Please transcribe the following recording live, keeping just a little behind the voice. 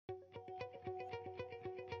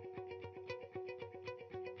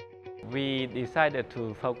We decided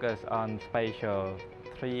to focus on spatial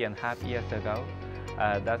 3.5 years ago.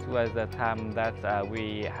 That was the time that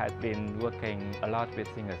we had been working a lot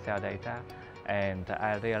with single cell data, and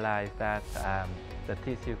I realized that the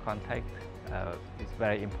tissue context is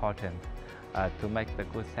very important to make the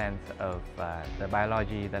good sense of the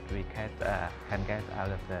biology that we can get out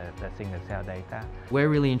of the single cell data. We're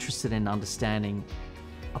really interested in understanding,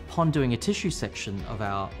 upon doing a tissue section of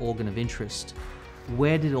our organ of interest,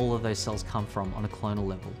 where did all of those cells come from on a clonal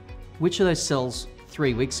level? Which of those cells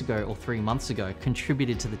 3 weeks ago or 3 months ago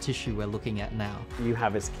contributed to the tissue we're looking at now? You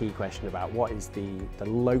have this key question about what is the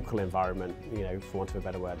local environment, you know, for want of a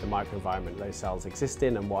better word, the microenvironment those cells exist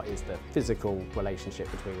in, and what is the physical relationship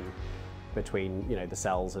between you know, the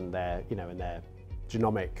cells and their, you know, and their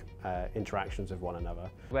genomic interactions with one another.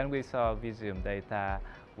 When we saw Visium data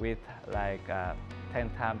with like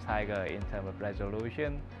 10 times higher in terms of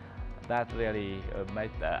resolution, that really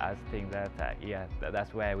made us think that yeah,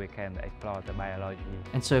 that's where we can explore the biology.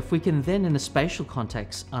 And so if we can then, in a spatial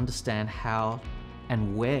context, understand how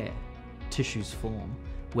and where tissues form,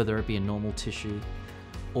 whether it be a normal tissue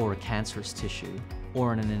or a cancerous tissue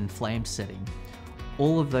or in an inflamed setting,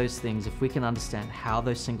 all of those things, if we can understand how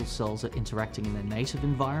those single cells are interacting in their native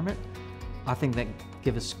environment, I think that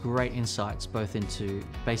give us great insights both into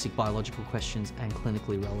basic biological questions and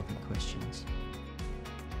clinically relevant questions.